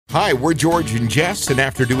Hi, we're George and Jess, and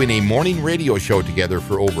after doing a morning radio show together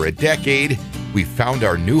for over a decade, we found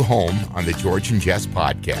our new home on the George and Jess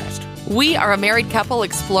podcast. We are a married couple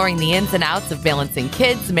exploring the ins and outs of balancing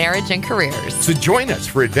kids, marriage, and careers. So join us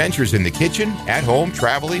for adventures in the kitchen, at home,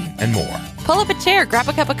 traveling, and more. Pull up a chair, grab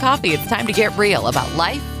a cup of coffee. It's time to get real about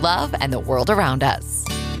life, love, and the world around us.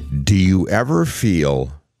 Do you ever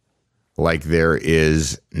feel like there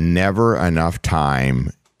is never enough time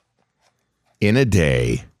in a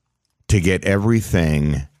day to get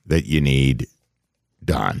everything that you need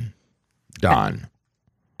done?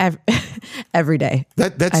 Every day.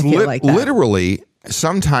 That's like that. Literally,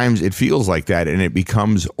 sometimes it feels like that and it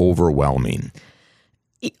becomes overwhelming.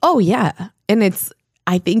 Oh, yeah. And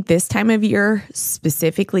I think this time of year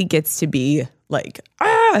specifically gets to be like,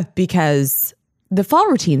 because the fall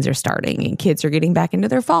routines are starting and kids are getting back into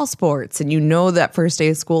their fall sports. And you know that first day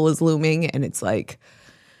of school is looming and it's like,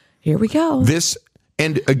 here we go.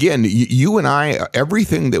 And again, you and I,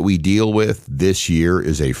 everything that we deal with this year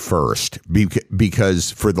is a first because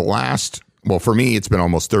for the last, for me, it's been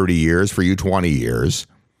almost 30 years. For you, 20 years.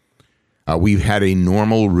 We've had a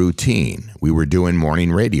normal routine. We were doing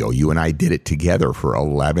morning radio. You and I did it together for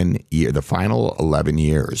 11 years, the final 11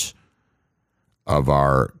 years of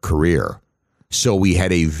our career. So we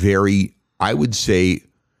had a very, I would say,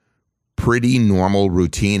 pretty normal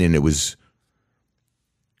routine, and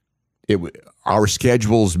our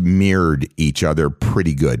schedules mirrored each other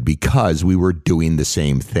pretty good because we were doing the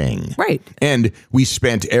same thing. Right. And we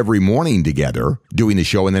spent every morning together doing the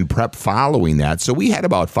show and then prep following that. So we had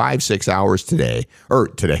about 5-6 hours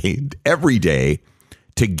every day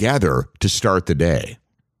together to start the day.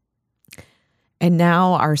 And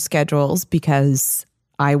now our schedules, because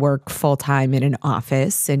I work full time in an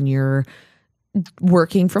office and you're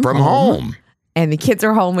working from home. And the kids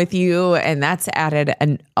are home with you, and that's added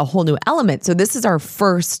a whole new element. So this is our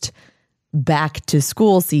first back to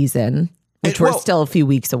school season, which we're still a few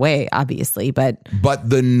weeks away, obviously. But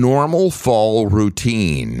the normal fall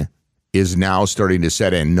routine is now starting to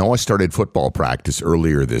set in. Noah started football practice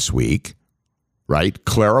earlier this week, right?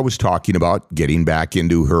 Clara was talking about getting back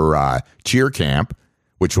into her cheer camp,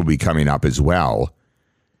 which will be coming up as well.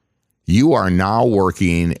 You are now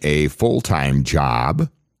working a full-time job,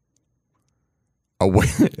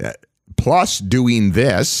 plus doing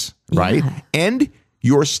this, right? Yeah. And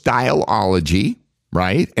your styleology,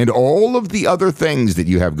 right? And all of the other things that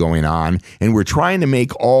you have going on. And we're trying to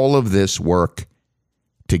make all of this work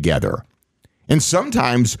together. And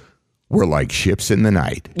sometimes we're like ships in the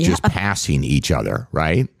night, just passing each other,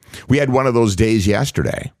 right? We had one of those days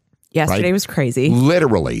yesterday. Yesterday was crazy.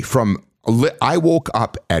 Literally I woke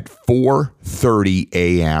up at 4:30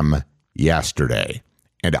 a.m. yesterday.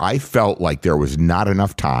 And I felt like there was not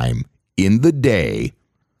enough time in the day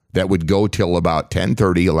that would go till about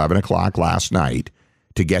 10:30, 11 o'clock last night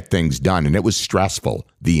to get things done. And it was stressful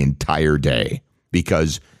the entire day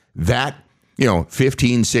because that,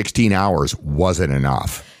 15, 16 hours wasn't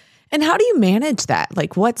enough. And how do you manage that?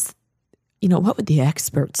 Like what would the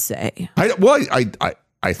experts say?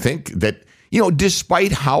 I think that,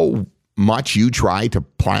 despite how much you try to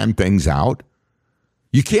plan things out,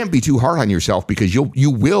 you can't be too hard on yourself because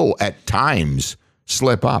you will at times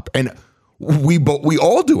slip up. And we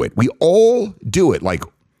all do it. We all do it. Like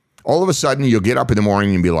all of a sudden you'll get up in the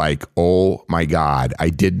morning and be like, oh my God, I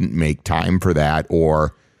didn't make time for that.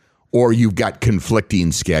 Or you've got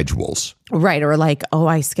conflicting schedules. Right. Or like,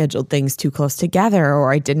 I scheduled things too close together,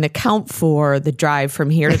 or I didn't account for the drive from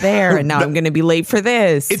here to there. And now I'm going to be late for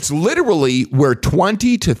this. It's literally where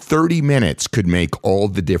 20 to 30 minutes could make all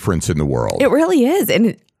the difference in the world. It really is.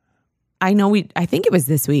 And I think it was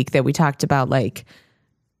this week that we talked about like,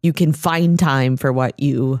 you can find time for what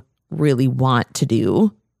you really want to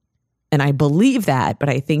do. And I believe that, but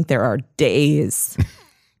I think there are days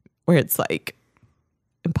where it's like,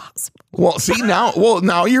 impossible. Well, see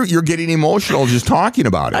now you're getting emotional just talking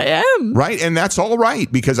about it. I am. Right? And that's all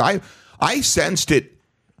right because I sensed it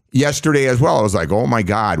yesterday as well. I was like, "Oh my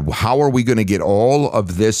God, how are we going to get all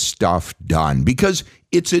of this stuff done?" Because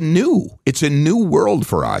it's a new world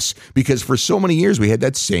for us because for so many years we had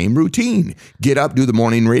that same routine. Get up, do the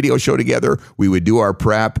morning radio show together, we would do our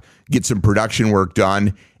prep, get some production work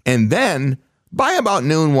done, and then by about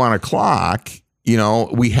noon, 1 o'clock,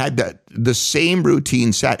 we had the same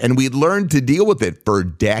routine set, and we'd learned to deal with it for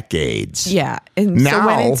decades. Yeah. And now, so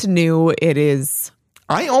when it's new, it is.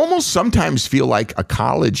 I almost sometimes feel like a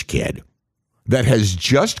college kid that has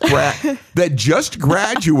just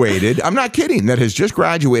graduated. I'm not kidding. That has just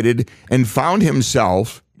graduated and found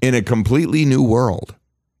himself in a completely new world.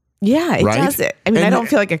 Yeah, it does it. I mean, I don't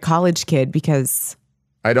feel like a college kid because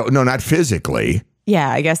I don't know, not physically. Yeah,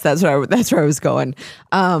 I guess that's where I was going.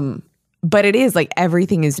 But it is like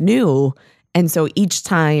everything is new. And so each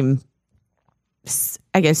time,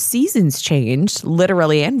 I guess, seasons change,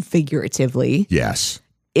 literally and figuratively. Yes.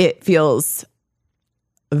 It feels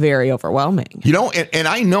very overwhelming. You know, and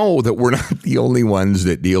I know that we're not the only ones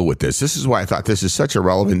that deal with this. This is why I thought this is such a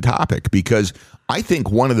relevant topic, because I think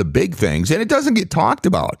one of the big things, and it doesn't get talked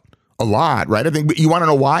about a lot, right? I think, but you want to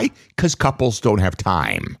know why? Because couples don't have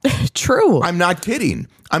time. True. I'm not kidding.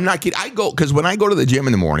 Because when I go to the gym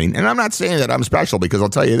in the morning, and I'm not saying that I'm special, because I'll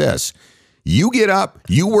tell you this, you get up,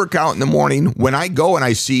 you work out in the morning. When I go and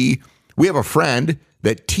I see, we have a friend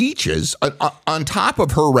that teaches on top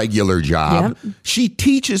of her regular job. Yep. She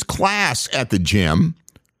teaches class at the gym.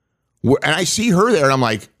 And I see her there and I'm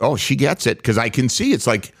like, oh, she gets it. Because I can see it's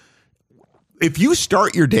like, if you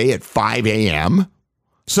start your day at 5 a.m.,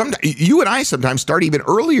 you and I sometimes start even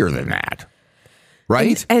earlier than that.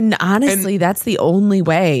 Right? And honestly, that's the only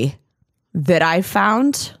way that I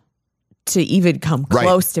found to even come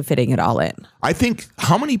close to fitting it all in. I think,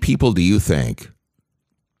 how many people do you think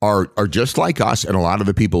are just like us and a lot of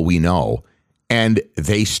the people we know, and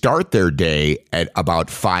they start their day at about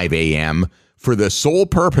 5 a.m. for the sole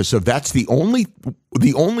purpose of that's the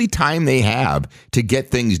only time they have to get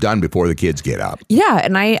things done before the kids get up? Yeah,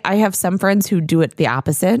 and I have some friends who do it the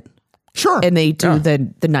opposite. Sure. And they do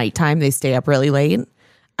the nighttime. They stay up really late.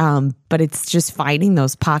 But it's just finding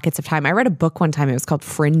those pockets of time. I read a book one time. It was called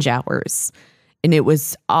Fringe Hours. And it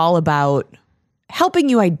was all about helping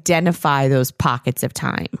you identify those pockets of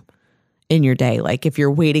time in your day. Like if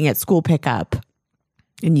you're waiting at school pickup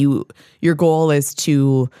and your goal is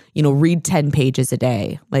to, read 10 pages a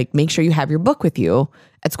day, like make sure you have your book with you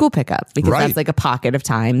at school pickup, because that's like a pocket of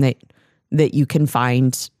time that you can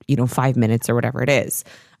find, 5 minutes or whatever it is.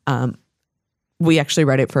 We actually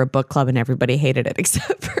read it for a book club and everybody hated it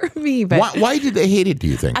except for me. But why did they hate it, do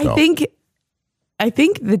you think? I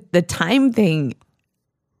think the time thing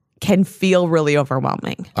can feel really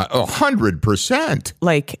overwhelming. 100%.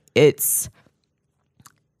 Like it's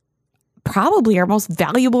probably our most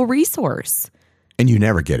valuable resource. And you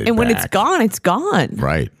never get it And back. when it's gone, it's gone.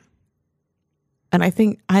 Right. And I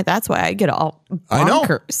think that's why I get all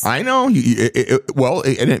bonkers. I know.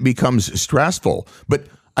 And it becomes stressful. But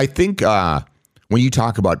I think when you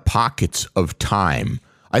talk about pockets of time,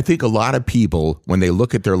 I think a lot of people, when they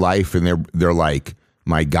look at their life and they're like,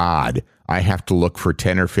 my God, I have to look for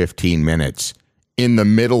 10 or 15 minutes in the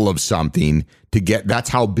middle of something to get, that's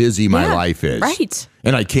how busy my life is. Right.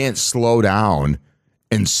 And I can't slow down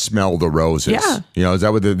and smell the roses. Yeah. Is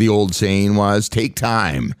that what the old saying was? Take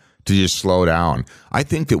time to just slow down. I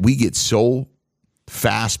think that we get so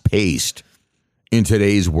fast paced in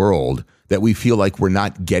today's world that we feel like we're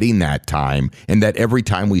not getting that time, and that every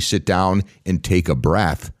time we sit down and take a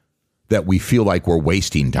breath, that we feel like we're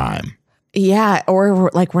wasting time. Yeah, or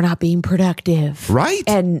like we're not being productive. Right.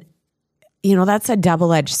 And, that's a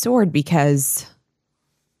double-edged sword, because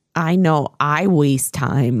I know I waste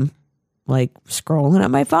time like scrolling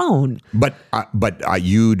on my phone. But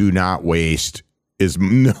you do not waste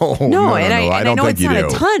no. I don't know think it's not a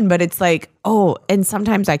ton, but it's like, and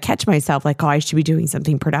sometimes I catch myself like, I should be doing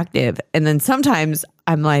something productive. And then sometimes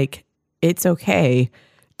I'm like, it's okay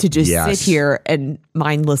to just sit here and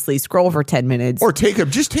mindlessly scroll for 10 minutes. Or take a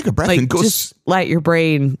breath and go. Just let your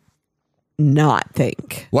brain not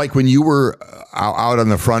think. Like when you were out on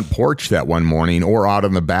the front porch that one morning, or out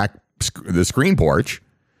on the screen porch,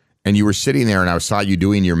 and you were sitting there and I saw you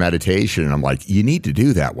doing your meditation, and I'm like, you need to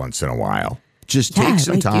do that once in a while. Just take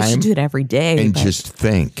some time. You should do it every day. And just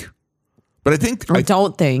think. But I think...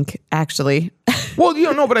 don't think, actually. Well,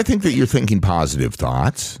 but I think that you're thinking positive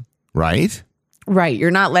thoughts, right? Right. You're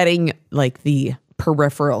not letting like the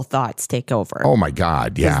peripheral thoughts take over. Oh my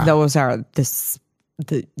God, yeah. Those are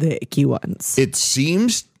the icky ones. It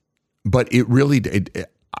seems, but it really...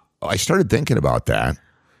 I started thinking about that,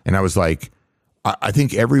 and I was like, I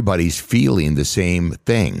think everybody's feeling the same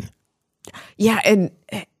thing. Yeah, and...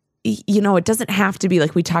 it doesn't have to be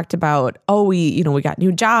like we talked about, we got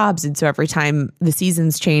new jobs. And so every time the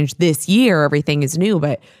seasons change this year, everything is new.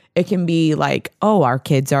 But it can be like, our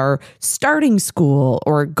kids are starting school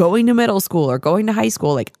or going to middle school or going to high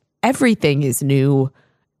school. Like everything is new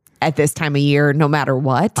at this time of year, no matter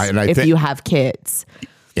what, if you have kids.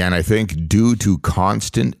 And I think due to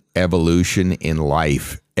constant evolution in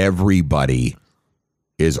life, everybody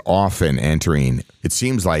is often entering, it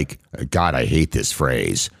seems like, God, I hate this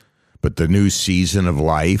phrase, but the new season of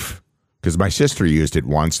life, because my sister used it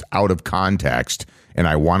once out of context, and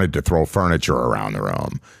I wanted to throw furniture around the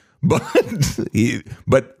room.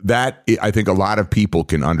 But that, I think a lot of people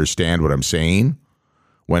can understand what I'm saying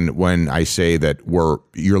when I say that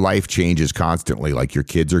your life changes constantly, like your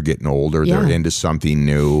kids are getting older, they're into something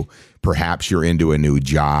new, perhaps you're into a new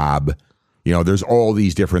job. There's all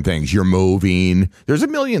these different things. You're moving. There's a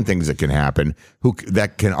million things that can happen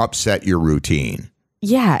that can upset your routine.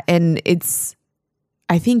 Yeah, and it's,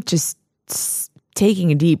 I think, just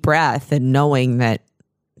taking a deep breath and knowing that,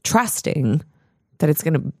 trusting that it's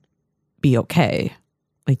going to be okay.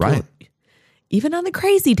 Like, right. Even on the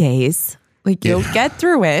crazy days, like you'll get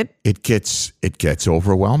through it. It gets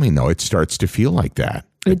overwhelming, though. It starts to feel like that.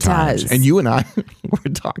 It does. And you and I were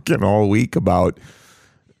talking all week about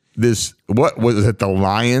this. What was it? The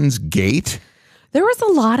Lion's Gate? There was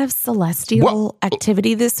a lot of celestial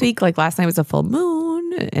activity this week. Like last night was a full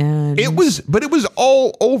moon, and it was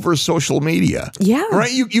all over social media. Yeah,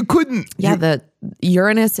 right. You couldn't. Yeah, the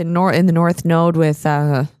Uranus in the North Node with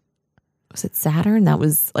was it Saturn? That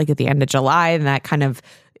was like at the end of July, and that kind of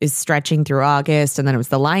is stretching through August. And then it was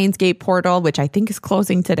the Lionsgate portal, which I think is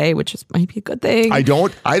closing today, which might be a good thing. I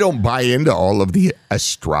don't buy into all of the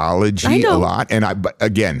astrology a lot, and but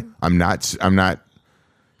again, I'm not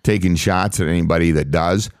taking shots at anybody that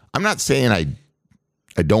does. I'm not saying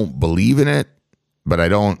I don't believe in it, but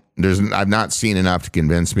I've not seen enough to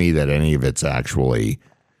convince me that any of it's actually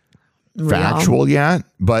factual yet.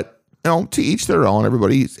 But to each their own.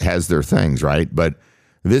 Everybody has their things, right? But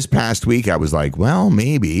this past week, I was like, well,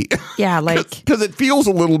 maybe. Yeah, like because it feels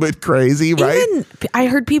a little bit crazy, right? Even I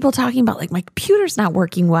heard people talking about like my computer's not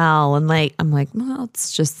working well, and like I'm like, well,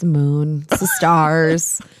 it's just the moon, it's the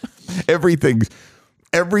stars. Everything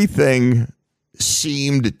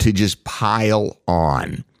seemed to just pile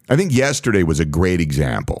on. I think yesterday was a great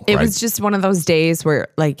example. It was just one of those days where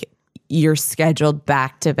like you're scheduled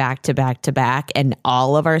back to back to back to back, and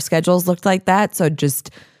all of our schedules looked like that. So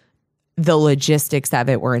just the logistics of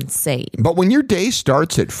it were insane. But when your day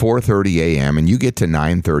starts at 4:30 a.m. and you get to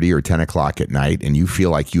 9:30 or 10 o'clock at night and you feel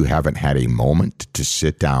like you haven't had a moment to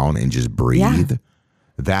sit down and just breathe,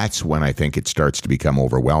 that's when I think it starts to become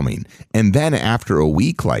overwhelming. And then after a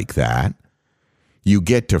week like that, you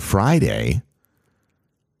get to Friday,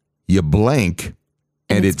 you blink,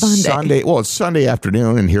 and it's Sunday. Well, it's Sunday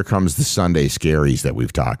afternoon, and here comes the Sunday scaries that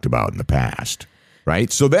we've talked about in the past,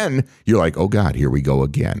 right? So then you're like, oh, God, here we go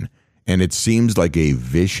again. And it seems like a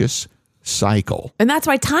vicious cycle. And that's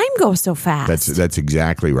why time goes so fast. That's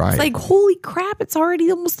exactly right. It's like, holy crap, it's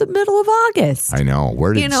already almost the middle of August. I know.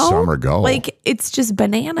 Where did summer go? Like, it's just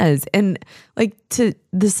bananas. And like to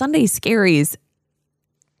the Sunday scaries,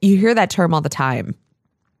 you hear that term all the time.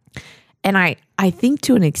 And I think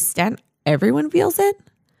to an extent, everyone feels it.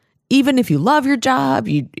 Even if you love your job,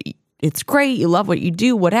 it's great, you love what you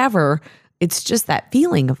do, whatever. It's just that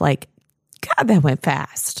feeling of like, God, that went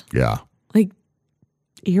fast. Yeah. Like,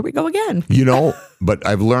 here we go again. But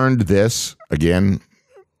I've learned this, again,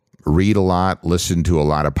 read a lot, listen to a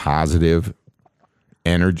lot of positive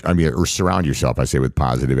energy. I mean, or surround yourself, I say, with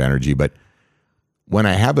positive energy. But when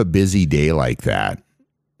I have a busy day like that,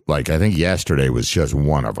 like I think yesterday was just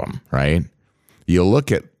one of them, right? You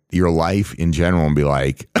look at your life in general and be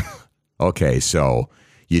like, okay, so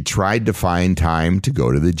you tried to find time to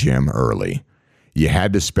go to the gym early. You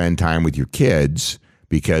had to spend time with your kids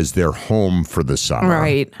because they're home for the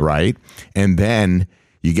summer. Right. And then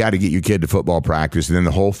you got to get your kid to football practice. And then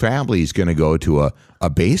the whole family is going to go to a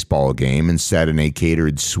baseball game and sit in a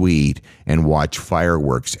catered suite and watch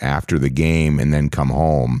fireworks after the game and then come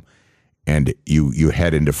home. And you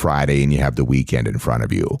head into Friday and you have the weekend in front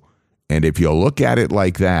of you. And if you look at it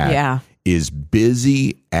like that, as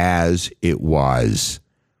busy as it was,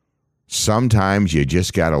 sometimes you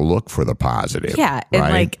just got to look for the positive. Yeah.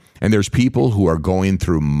 Right? And there's people who are going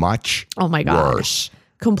through much worse.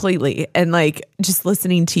 Completely. And like just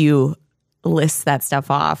listening to you list that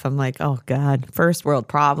stuff off, I'm like, oh God, first world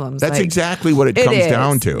problems. That's exactly what it comes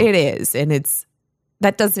down to. It is. And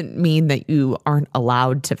that doesn't mean that you aren't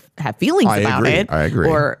allowed to have feelings about it. I agree.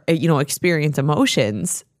 Or, experience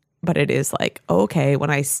emotions. But it is like, okay,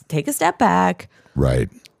 when I take a step back. Right.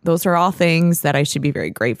 Those are all things that I should be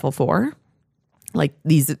very grateful for. Like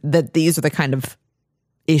these are the kind of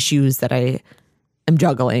issues that I am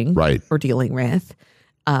juggling or dealing with.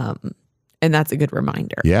 And that's a good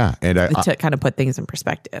reminder. Yeah. And to kind of put things in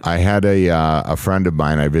perspective. I had a friend of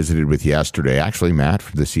mine I visited with yesterday, actually Matt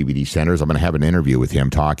from the CBD Centers. I'm going to have an interview with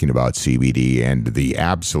him talking about CBD and the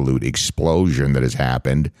absolute explosion that has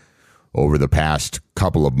happened over the past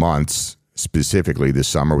couple of months, specifically this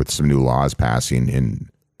summer with some new laws passing in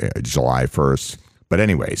July 1st. But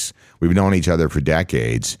anyways, we've known each other for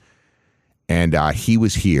decades. And he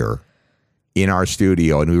was here in our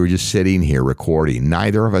studio, and we were just sitting here recording.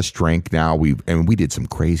 Neither of us drank now. We did some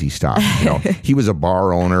crazy stuff. He was a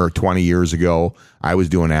bar owner 20 years ago. I was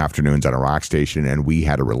doing afternoons on a rock station, and we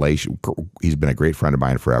had a relation. He's been a great friend of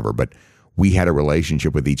mine forever, but we had a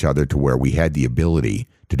relationship with each other to where we had the ability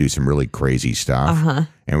to do some really crazy stuff.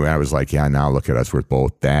 And I was like, yeah, now look at us. We're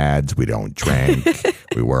both dads. We don't drink.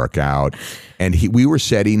 We work out. And we were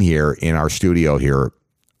sitting here in our studio here,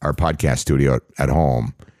 our podcast studio at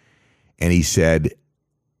home. And he said,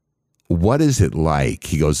 what is it like?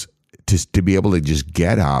 He goes, to be able to just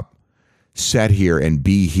get up, sit here and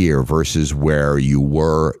be here versus where you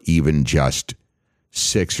were even just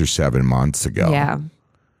 6 or 7 months ago. Yeah.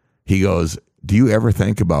 He goes, do you ever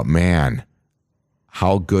think about, man,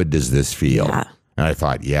 how good does this feel? Yeah. And I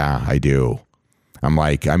thought, yeah, I do. I'm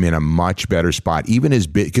like, I'm in a much better spot, even as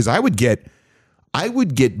big, because I would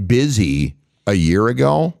get busy a year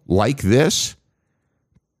ago like this,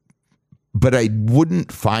 but I wouldn't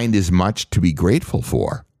find as much to be grateful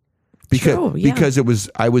for because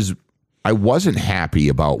I wasn't happy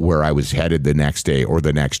about where I was headed the next day or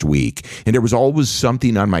the next week. And there was always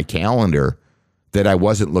something on my calendar that I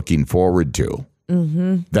wasn't looking forward to.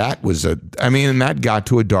 Mm-hmm. That got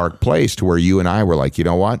to a dark place to where you and I were like, you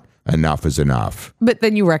know what? Enough is enough. But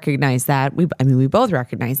then you recognize that. We both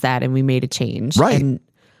recognize that, and we made a change. Right. And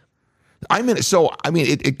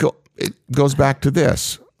it goes back to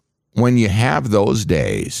this. When you have those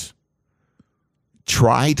days,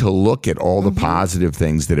 try to look at all the positive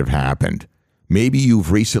things that have happened. Maybe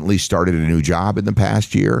you've recently started a new job in the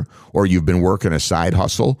past year, or you've been working a side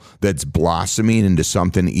hustle that's blossoming into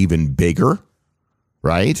something even bigger,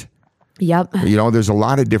 right? Yep. There's a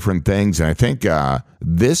lot of different things. And I think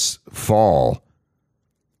this fall,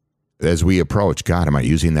 as we approach, God, am I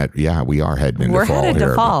using that? Yeah, we are heading into fall here.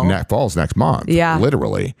 To fall. Fall's next month. Yeah.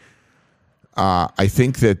 Literally. I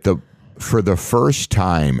think that for the first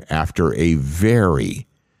time after a very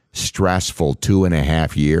stressful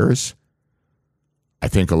 2.5 years, I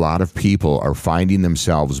think a lot of people are finding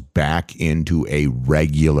themselves back into a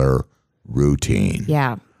regular routine.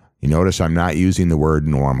 Yeah. You notice I'm not using the word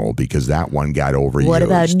normal because that one got overused. What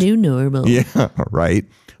about new normal? Yeah, right.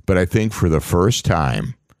 But I think for the first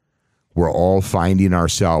time, we're all finding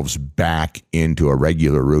ourselves back into a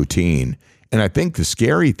regular routine. And I think the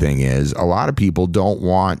scary thing is a lot of people don't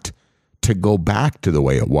want to go back to the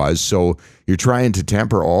way it was. So you're trying to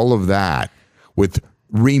temper all of that with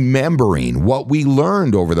remembering what we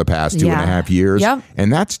learned over the past 2.5 years. Yep.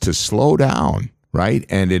 And that's to slow down, right?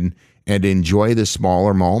 And enjoy the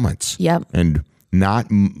smaller moments. Yep. And not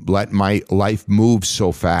let my life move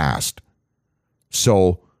so fast.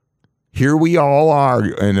 So here we all are.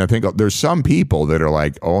 And I think there's some people that are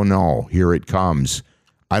like, oh no, here it comes.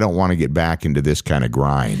 I don't want to get back into this kind of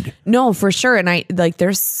grind. No, for sure. And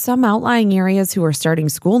there's some outlying areas who are starting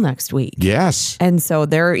school next week. Yes. And so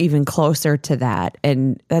they're even closer to that.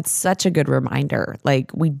 And that's such a good reminder.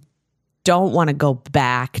 Like, we don't want to go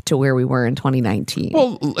back to where we were in 2019.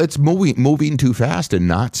 Well, it's moving too fast and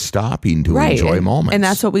not stopping to enjoy moments. And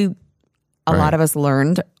that's what a lot of us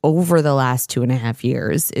learned over the last 2.5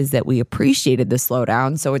 years, is that we appreciated the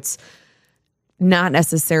slowdown. So it's not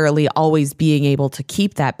necessarily always being able to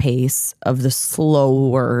keep that pace of the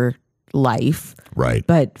slower life. Right.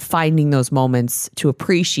 But finding those moments to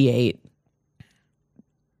appreciate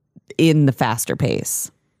in the faster pace.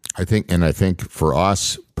 I think for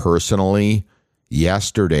us personally,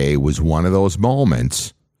 yesterday was one of those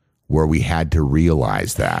moments where we had to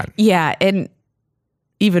realize that. Yeah. And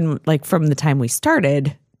even like from the time we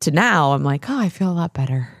started to now, I'm like, oh, I feel a lot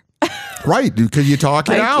better. Right, because you talk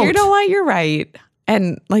it out. You know what? You're right.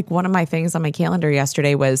 And like one of my things on my calendar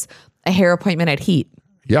yesterday was a hair appointment at Heat.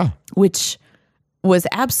 Yeah. Which was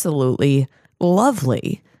absolutely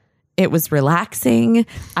lovely. It was relaxing.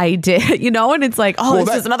 I did, and it's like,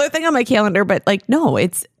 this is another thing on my calendar. But like, no,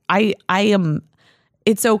 it's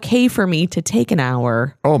okay for me to take an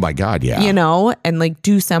hour. Oh my God, yeah. And like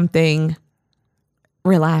do something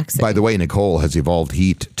relaxing. By the way, Nicole has evolved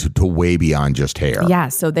Heat to way beyond just hair. Yeah,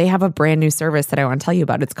 so they have a brand new service that I want to tell you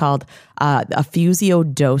about. It's called a Fusio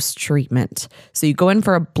Dose Treatment. So you go in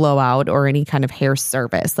for a blowout or any kind of hair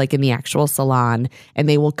service, like in the actual salon, and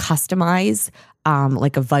they will customize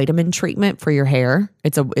like a vitamin treatment for your hair.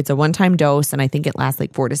 It's a one-time dose, and I think it lasts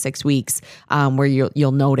like 4 to 6 weeks, where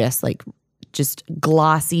you'll notice like just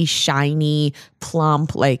glossy, shiny,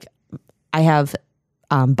 plump. Like I have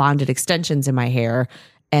bonded extensions in my hair.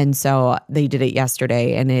 And so they did it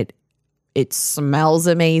yesterday, and it smells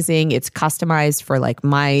amazing. It's customized for like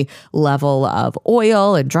my level of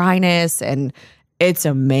oil and dryness. And It's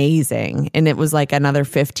amazing. And it was like another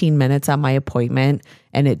 15 minutes on my appointment.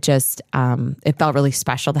 And it just, it felt really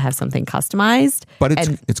special to have something customized. But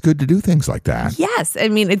it's good to do things like that. Yes. I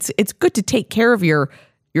mean, it's good to take care of your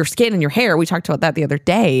skin and your hair. We talked about that the other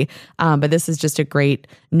day. But this is just a great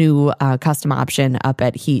new custom option up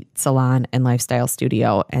at Heat Salon and Lifestyle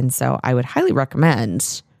Studio. And so I would highly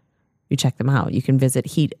recommend you check them out. You can visit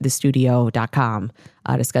heatthestudio.com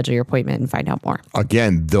to schedule your appointment and find out more.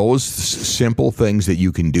 Again, those simple things that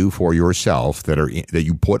you can do for yourself that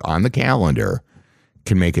you put on the calendar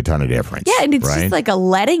can make a ton of difference. Yeah, and it's just like a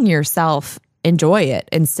letting yourself enjoy it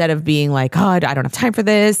instead of being like, oh, I don't have time for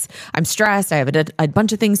this. I'm stressed. I have a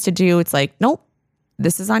bunch of things to do. It's like, nope,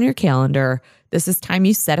 this is on your calendar. This is time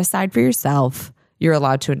you set aside for yourself. You're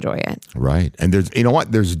allowed to enjoy it. Right. And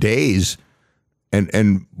there's days,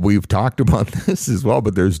 and we've talked about this as well,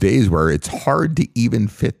 but there's days where it's hard to even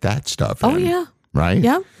fit that stuff in. Oh, yeah. Right?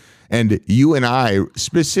 Yeah. And you and I,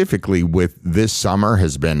 specifically with this summer,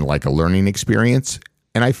 has been like a learning experience.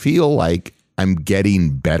 And I feel like I'm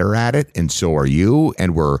getting better at it, and so are you,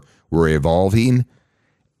 and we're evolving.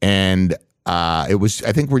 And I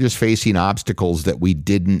think we're just facing obstacles that we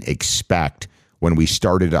didn't expect when we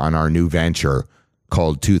started on our new venture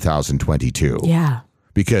called 2022. Yeah.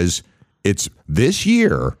 Because it's this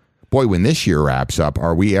year, boy, when this year wraps up,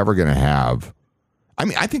 are we ever going to have,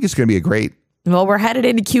 I think it's going to be a great. Well, we're headed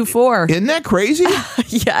into Q4. Isn't that crazy?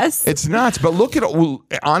 Yes. It's nuts. But look at,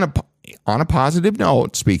 on a positive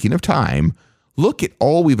note, speaking of time, look at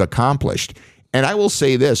all we've accomplished. And I will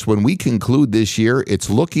say this, when we conclude this year, it's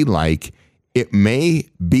looking like it may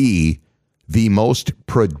be the most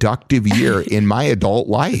productive year in my adult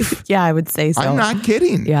life. Yeah, I would say so. I'm not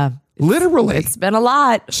kidding. Yeah. Literally. It's been a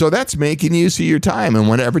lot. So that's making use of your time.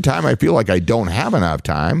 And every time I feel like I don't have enough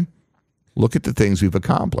time, look at the things we've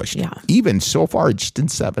accomplished. Yeah. Even so far, just in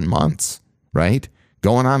 7 months, right?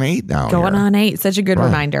 Going on 8 now. Going on 8. Such a good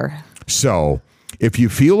reminder. So if you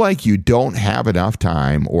feel like you don't have enough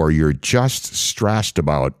time, or you're just stressed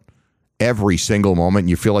about every single moment, and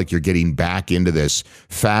you feel like you're getting back into this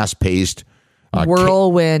fast-paced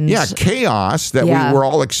whirlwind. Chaos that we were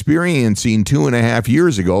all experiencing 2.5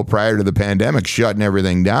 years ago prior to the pandemic shutting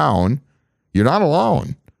everything down, you're not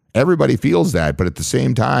alone. Everybody feels that. But at the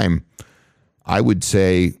same time, I would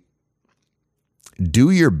say do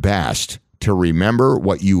your best to remember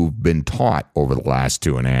what you've been taught over the last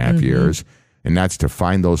 2.5 years. And that's to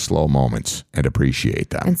find those slow moments and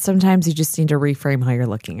appreciate them. And sometimes you just need to reframe how you're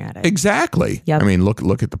looking at it. Exactly. Yep. I mean,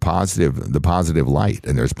 look at the positive light,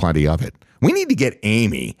 and there's plenty of it. We need to get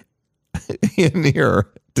Amy in here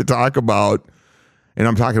to talk about, and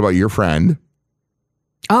I'm talking about your friend.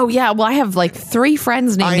 Oh, yeah. Well, I have like 3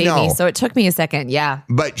 friends named Amy, so it took me a second. Yeah.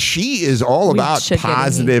 But she is all about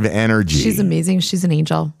positive energy. She's amazing. She's an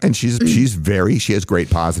angel. And she has great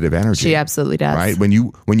positive energy. She absolutely does. Right? When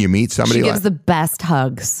you meet somebody, she gives the best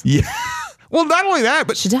hugs. Yeah. Well, not only that,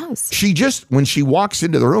 but she does. She just, when she walks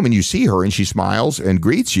into the room and you see her and she smiles and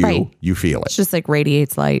greets you, you feel it. She just like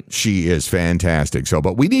radiates light. She is fantastic. So,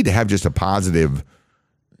 but we need to have just a positive,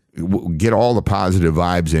 get all the positive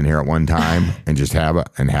vibes in here at one time and just have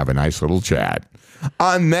a nice little chat.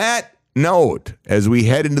 On that note, as we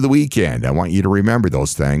head into the weekend, I want you to remember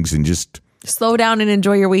those things and just slow down and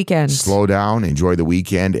enjoy your weekend. Slow down, enjoy the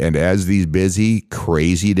weekend. And as these busy,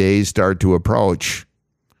 crazy days start to approach,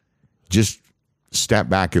 just step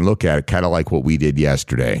back and look at it, kind of like what we did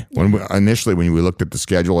yesterday. When we looked at the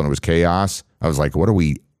schedule and it was chaos, I was like, what are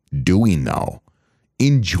we doing now?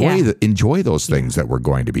 Enjoy those things that we're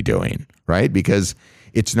going to be doing, right? Because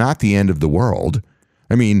it's not the end of the world.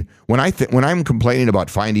 I mean, when I'm complaining about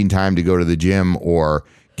finding time to go to the gym or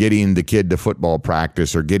getting the kid to football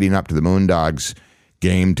practice or getting up to the Moondogs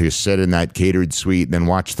game to sit in that catered suite and then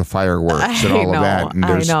watch the fireworks and all of that. And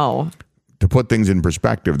I know. To put things in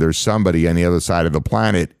perspective, there's somebody on the other side of the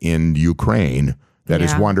planet in Ukraine that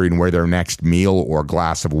is wondering where their next meal or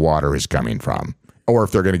glass of water is coming from, or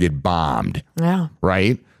if they're going to get bombed. Yeah.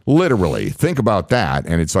 Right? Literally. Think about that.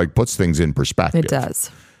 And it's like puts things in perspective. It does.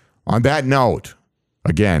 On that note,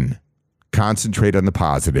 again, concentrate on the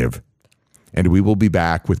positive. And we will be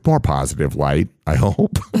back with more positive light, I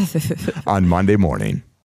hope, on Monday morning.